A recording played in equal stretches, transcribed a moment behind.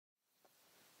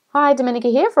Hi, Domenica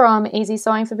here from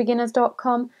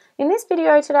easysewingforbeginners.com. In this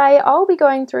video today, I'll be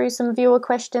going through some viewer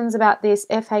questions about this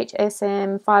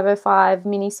FHSM 505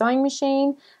 mini sewing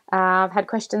machine. I've had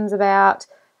questions about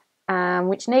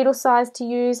which needle size to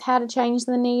use, how to change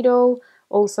the needle,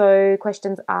 also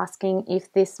questions asking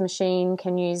if this machine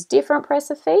can use different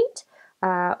presser feet.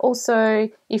 Also,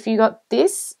 if you got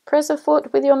this presser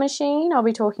foot with your machine, I'll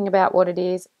be talking about what it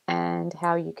is and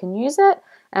how you can use it,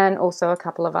 and also a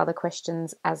couple of other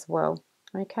questions as well.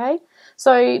 Okay,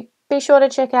 so be sure to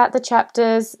check out the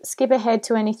chapters, skip ahead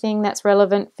to anything that's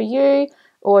relevant for you,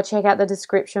 or check out the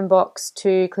description box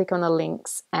to click on the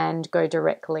links and go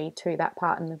directly to that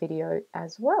part in the video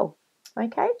as well.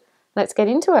 Okay, let's get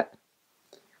into it.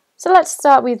 So let's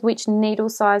start with which needle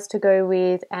size to go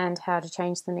with and how to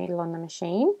change the needle on the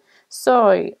machine.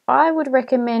 So I would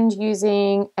recommend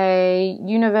using a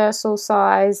universal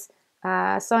size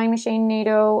sewing machine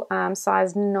needle,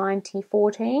 size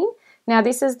 90-14. Now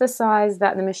this is the size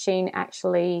that the machine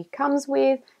actually comes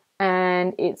with,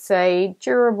 and it's a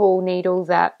durable needle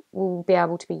that will be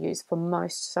able to be used for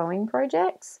most sewing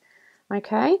projects.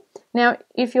 Okay, now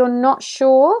if you're not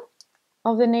sure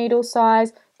of the needle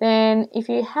size, then if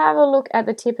you have a look at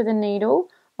the tip of the needle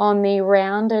on the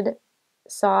rounded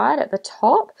side at the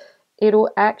top,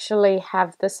 it'll actually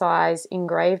have the size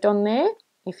engraved on there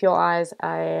if your eyes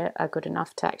are good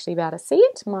enough to actually be able to see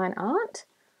it. Mine aren't.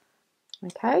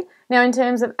 Okay, now in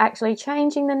terms of actually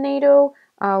changing the needle,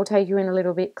 I'll take you in a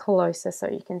little bit closer so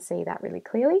you can see that really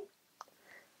clearly.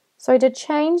 So to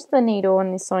change the needle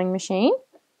on this sewing machine,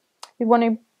 you want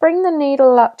to bring the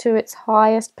needle up to its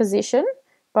highest position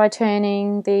by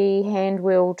turning the hand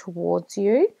wheel towards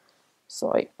you.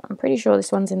 So I'm pretty sure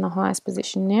this one's in the highest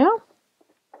position now.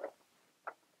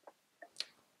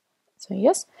 So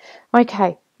yes.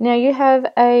 Okay, now you have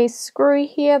a screw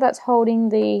here that's holding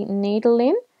the needle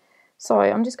in. So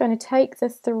I'm just going to take the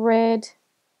thread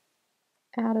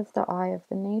out of the eye of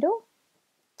the needle.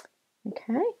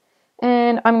 Okay,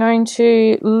 and I'm going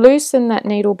to loosen that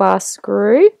needle bar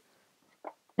screw,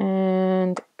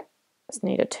 and just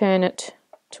need to turn it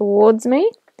towards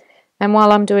me, and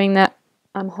while I'm doing that,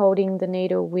 I'm holding the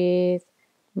needle with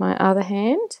my other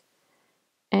hand,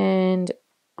 and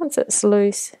once it's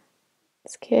loose,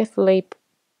 just carefully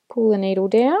pull the needle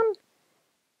down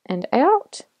and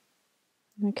out.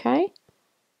 Okay,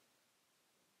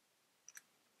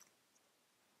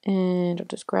 and I'll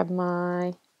just grab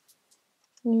my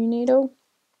new needle.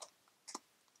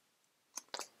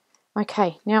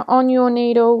 Okay, now on your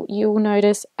needle you'll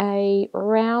notice a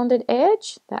rounded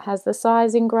edge that has the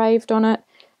size engraved on it,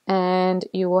 and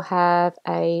you will have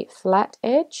a flat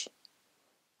edge.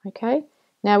 Okay,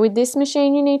 now with this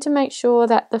machine you need to make sure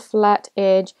that the flat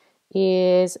edge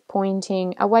is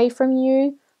pointing away from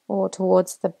you or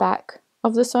towards the back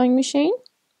of the sewing machine.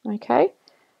 Okay,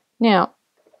 now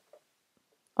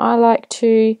I like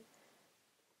to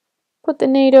put the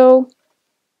needle,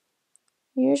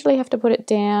 you usually have to put it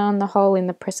down the hole in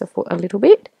the presser foot a little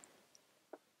bit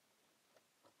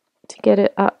to get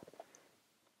it up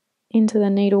into the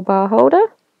needle bar holder.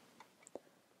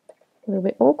 A little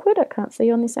bit awkward, I can't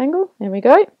see on this angle. There we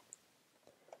go.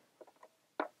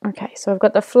 Okay, so I've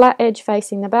got the flat edge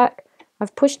facing the back.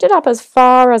 I've pushed it up as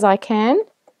far as I can,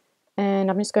 and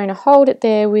I'm just going to hold it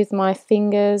there with my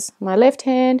fingers, my left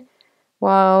hand,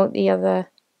 while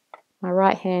my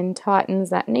right hand tightens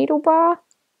that needle bar,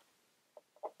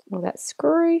 or that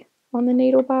screw on the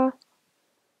needle bar.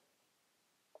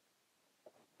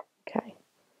 Okay.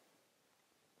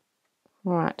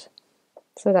 Alright,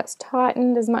 so that's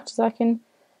tightened as much as I can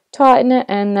tighten it,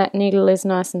 and that needle is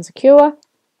nice and secure,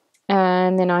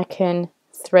 and then I can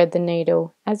thread the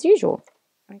needle as usual.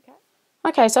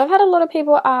 Okay, so I've had a lot of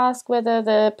people ask whether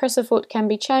the presser foot can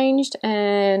be changed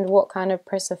and what kind of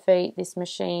presser feet this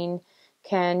machine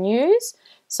can use.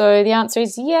 So the answer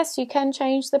is yes, you can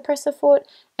change the presser foot,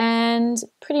 and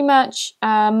pretty much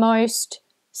most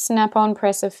snap-on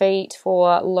presser feet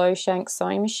for low shank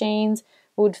sewing machines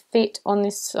would fit on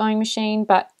this sewing machine,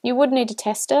 but you would need to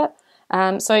test it.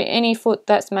 So any foot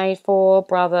that's made for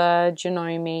Brother,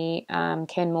 Janome,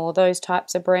 Kenmore, those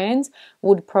types of brands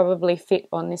would probably fit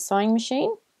on this sewing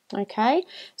machine. Okay,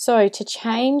 so to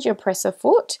change your presser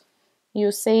foot,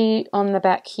 you'll see on the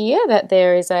back here that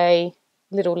there is a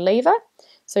little lever.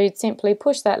 So you'd simply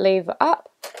push that lever up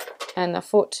and the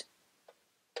foot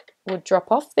would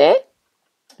drop off there.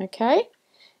 Okay,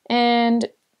 and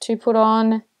to put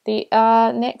on the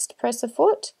next presser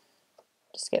foot,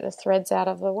 just get the threads out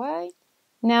of the way.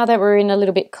 Now that we're in a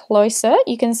little bit closer,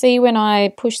 you can see when I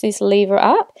push this lever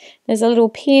up, there's a little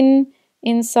pin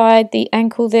inside the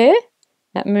ankle there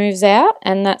that moves out,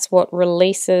 and that's what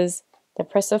releases the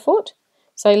presser foot.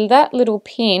 So that little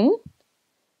pin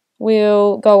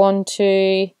will go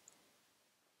onto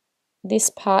this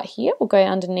part here, will go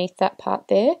underneath that part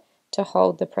there to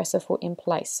hold the presser foot in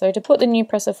place. So to put the new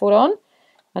presser foot on,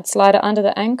 I'd slide it under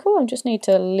the ankle. I just need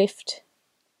to lift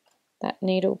that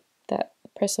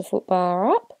presser foot bar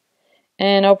up,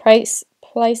 and I'll place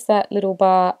that little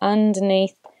bar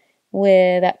underneath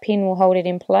where that pin will hold it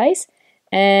in place.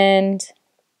 And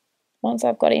once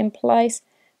I've got it in place,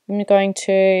 I'm going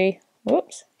to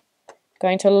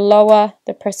lower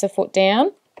the presser foot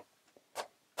down,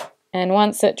 and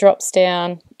once it drops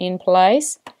down in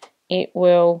place, it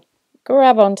will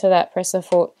grab onto that presser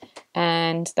foot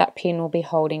and that pin will be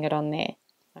holding it on there.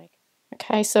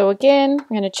 Okay, so again, I'm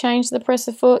going to change the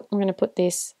presser foot. I'm going to put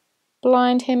this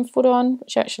blind hem foot on,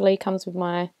 which actually comes with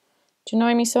my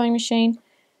Domenica sewing machine.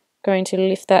 Going to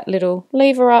lift that little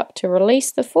lever up to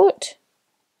release the foot.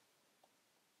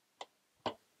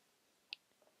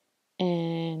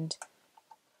 And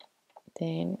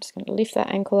then I'm just going to lift that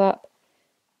ankle up,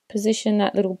 position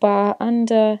that little bar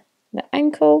under the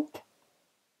ankle,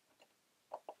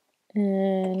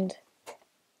 and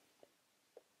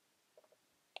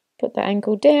put the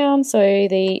ankle down so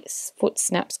the foot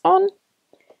snaps on,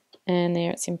 and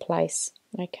there it's in place.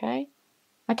 Okay,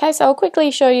 so I'll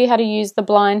quickly show you how to use the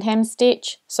blind hem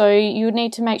stitch. So you would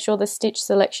need to make sure the stitch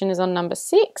selection is on number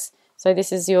 6. So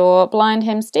this is your blind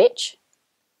hem stitch.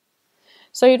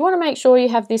 So you'd want to make sure you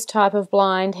have this type of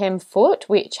blind hem foot,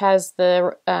 which has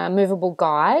the movable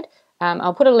guide.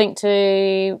 I'll put a link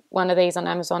to one of these on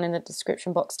Amazon in the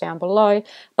description box down below,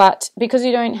 but because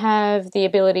you don't have the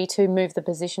ability to move the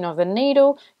position of the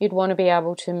needle, you'd want to be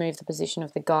able to move the position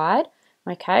of the guide.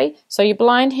 Okay, so your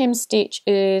blind hem stitch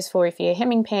is for if you're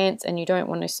hemming pants and you don't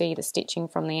want to see the stitching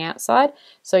from the outside.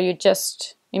 So you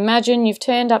just imagine you've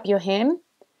turned up your hem,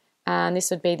 and this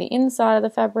would be the inside of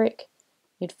the fabric.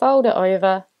 You'd fold it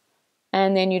over,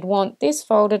 and then you'd want this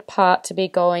folded part to be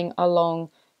going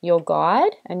along your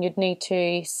guide, and you'd need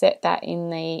to set that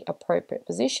in the appropriate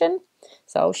position.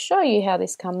 So I'll show you how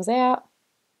this comes out.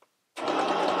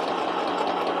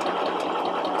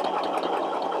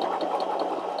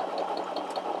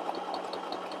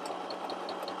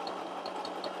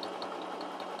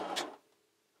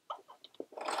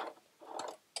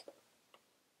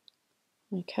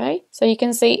 Okay, so you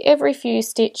can see every few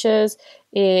stitches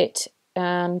it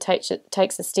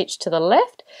takes a stitch to the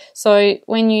left. So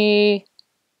when you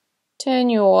turn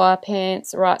your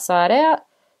pants right side out,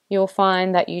 you'll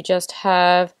find that you just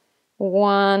have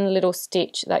one little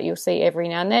stitch that you'll see every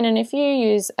now and then, and if you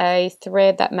use a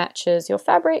thread that matches your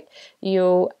fabric,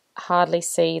 you'll hardly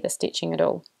see the stitching at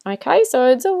all. Okay, so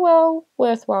it's a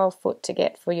worthwhile foot to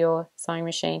get for your sewing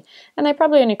machine, and they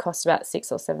probably only cost about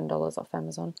 $6 or $7 off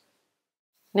Amazon.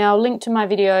 Now I'll link to my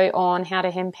video on how to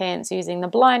hem pants using the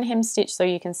blind hem stitch so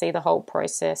you can see the whole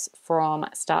process from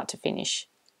start to finish.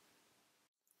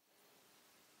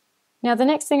 Now the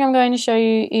next thing I'm going to show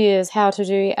you is how to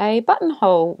do a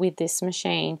buttonhole with this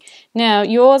machine. Now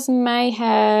yours may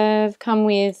have come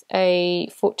with a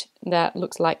foot that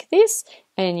looks like this,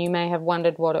 and you may have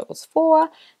wondered what it was for.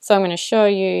 So I'm going to show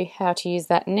you how to use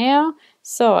that now.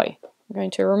 So I'm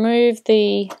going to remove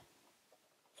the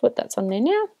foot that's on there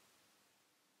now.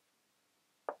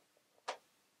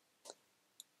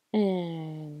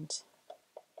 And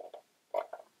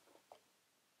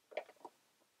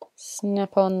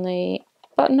snap on the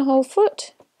buttonhole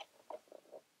foot.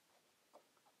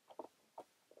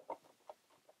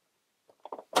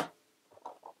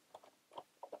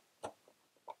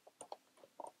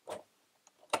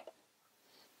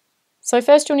 So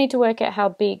first you'll need to work out how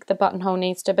big the buttonhole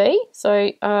needs to be.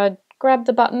 So grab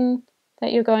the button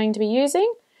that you're going to be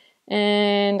using,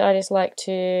 and I just like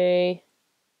to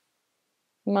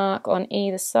mark on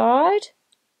either side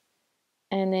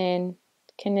and then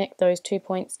connect those 2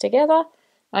 points together.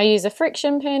 I use a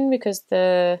friction pen because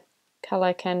the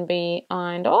colour can be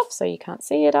ironed off so you can't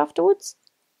see it afterwards.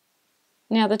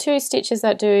 Now the 2 stitches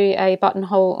that do a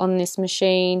buttonhole on this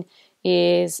machine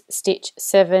is stitch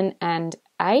 7 and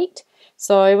 8.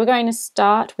 So we're going to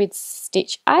start with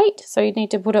stitch 8, so you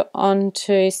need to put it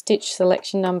onto stitch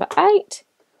selection number 8.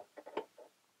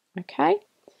 Okay.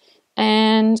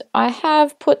 And I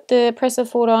have put the presser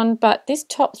foot on, but this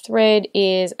top thread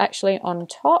is actually on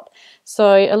top.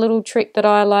 So a little trick that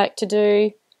I like to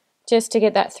do just to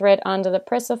get that thread under the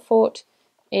presser foot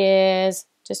is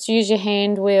just use your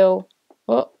hand wheel.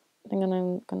 Oh, I think I'm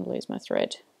going to lose my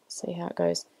thread. See how it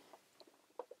goes.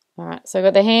 Alright, so I've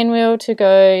got the hand wheel to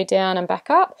go down and back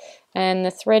up, and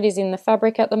the thread is in the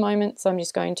fabric at the moment, so I'm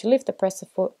just going to lift the presser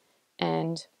foot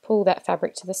and pull that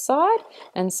fabric to the side,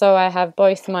 and so I have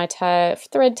both my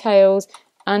thread tails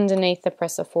underneath the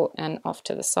presser foot and off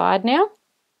to the side now.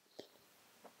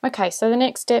 Okay, so the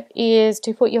next step is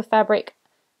to put your fabric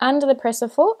under the presser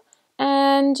foot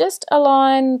and just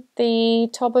align the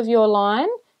top of your line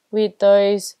with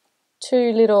those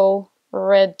two little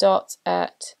red dots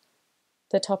at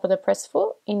the top of the presser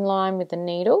foot in line with the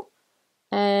needle.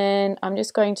 And I'm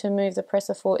just going to move the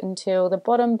presser foot until the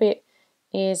bottom bit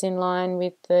is in line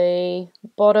with the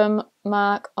bottom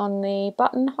mark on the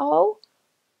buttonhole.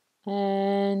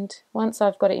 And once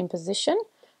I've got it in position,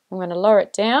 I'm going to lower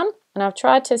it down, and I've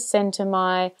tried to center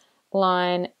my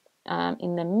line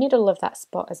in the middle of that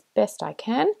spot as best I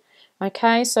can.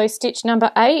 Okay, so stitch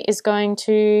number 8 is going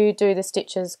to do the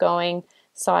stitches going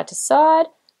side to side.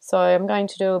 So I'm going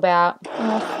to do about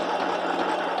that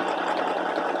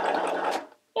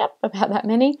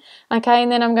many. Okay,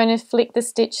 and then I'm going to flick the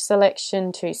stitch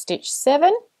selection to stitch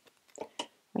 7.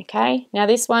 Okay, now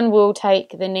this one will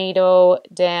take the needle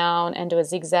down and do a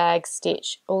zigzag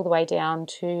stitch all the way down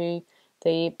to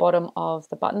the bottom of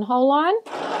the buttonhole line.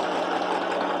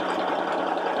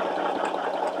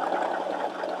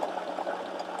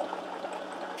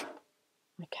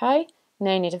 Okay,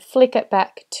 now you need to flick it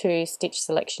back to stitch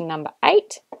selection number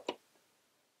 8.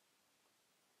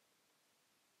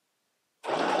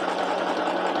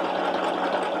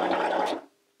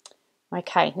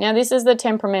 Okay, now this is the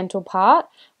temperamental part.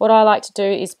 What I like to do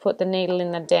is put the needle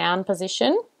in the down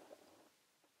position.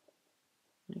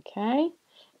 Okay,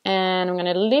 and I'm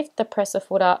going to lift the presser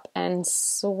foot up and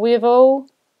swivel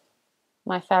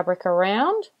my fabric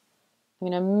around. I'm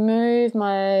going to move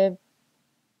my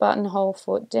buttonhole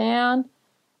foot down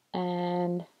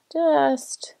and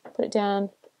just put it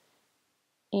down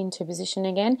into position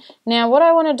again. Now what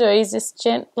I want to do is just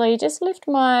gently just lift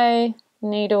my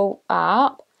needle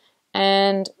up,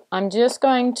 and I'm just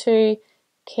going to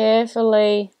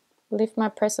carefully lift my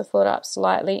presser foot up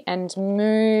slightly and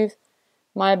move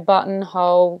my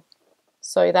buttonhole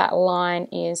so that line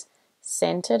is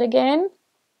centered again.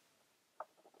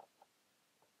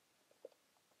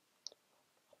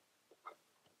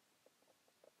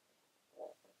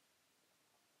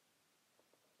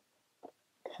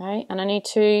 Okay, and I need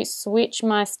to switch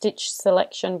my stitch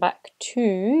selection back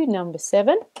to number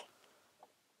 7.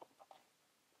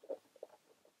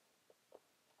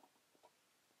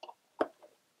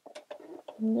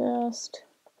 Just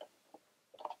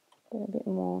get a bit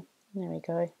more. There we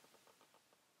go.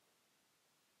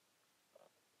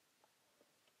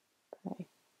 Okay,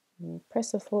 and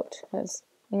presser foot has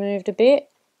moved a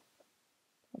bit.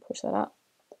 I'll push that up.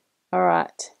 All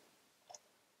right.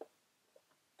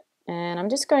 And I'm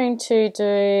just going to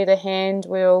do the hand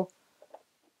wheel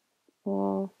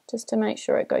just to make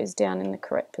sure it goes down in the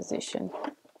correct position.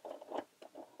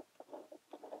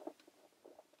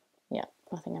 Yeah,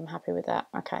 I think I'm happy with that.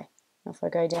 Okay, now if I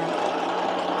go down.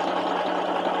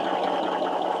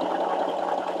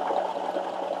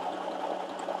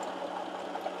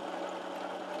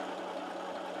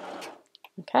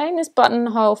 Okay, and this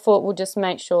buttonhole foot will just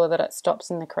make sure that it stops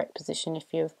in the correct position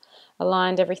if you've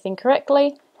aligned everything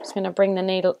correctly. I'm just going to bring the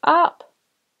needle up,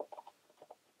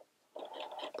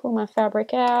 pull my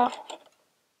fabric out.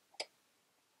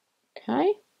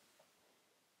 Okay,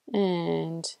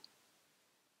 and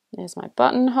there's my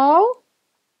buttonhole.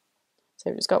 So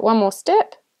we've just got one more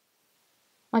step.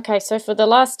 Okay, so for the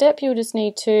last step, you'll just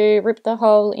need to rip the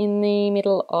hole in the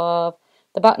middle of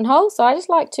the buttonhole. So I just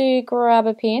like to grab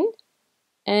a pin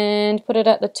and put it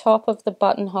at the top of the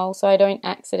buttonhole so I don't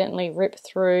accidentally rip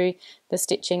through the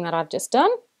stitching that I've just done.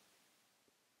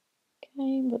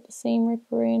 Okay, put the seam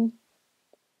ripper in.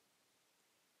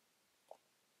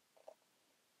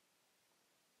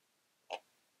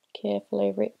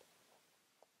 Carefully rip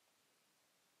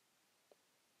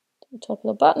to the top of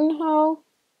the buttonhole.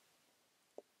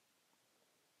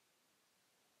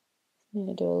 I'm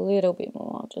going to do a little bit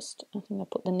more. I think I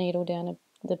put the needle down,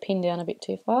 the pin down a bit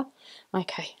too far.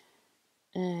 Okay,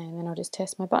 and then I'll just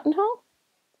test my buttonhole.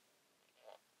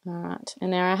 Alright,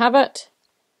 and there I have it.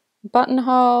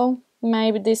 Buttonhole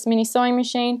made with this mini sewing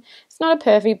machine. It's not a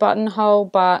perfect buttonhole,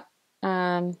 but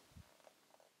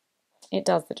it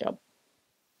does the job.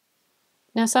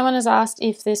 Now someone has asked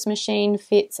if this machine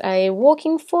fits a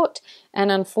walking foot,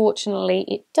 and unfortunately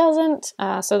it doesn't.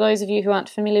 So those of you who aren't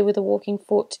familiar with a walking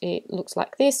foot, it looks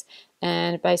like this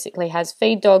and basically has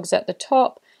feed dogs at the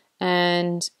top,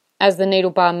 and as the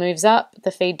needle bar moves up,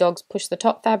 the feed dogs push the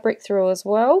top fabric through as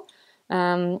well,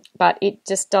 but it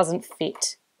just doesn't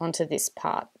fit onto this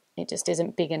part. It just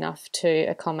isn't big enough to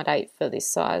accommodate for this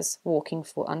size walking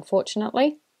foot,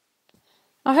 unfortunately.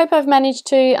 I hope I've managed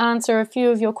to answer a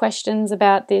few of your questions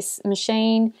about this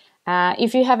machine.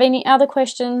 If you have any other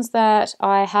questions that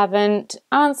I haven't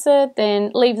answered,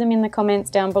 then leave them in the comments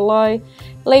down below.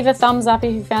 Leave a thumbs up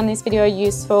if you found this video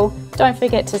useful. Don't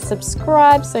forget to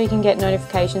subscribe so you can get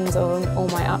notifications on all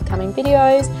my upcoming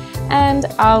videos, and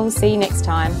I'll see you next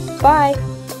time. Bye!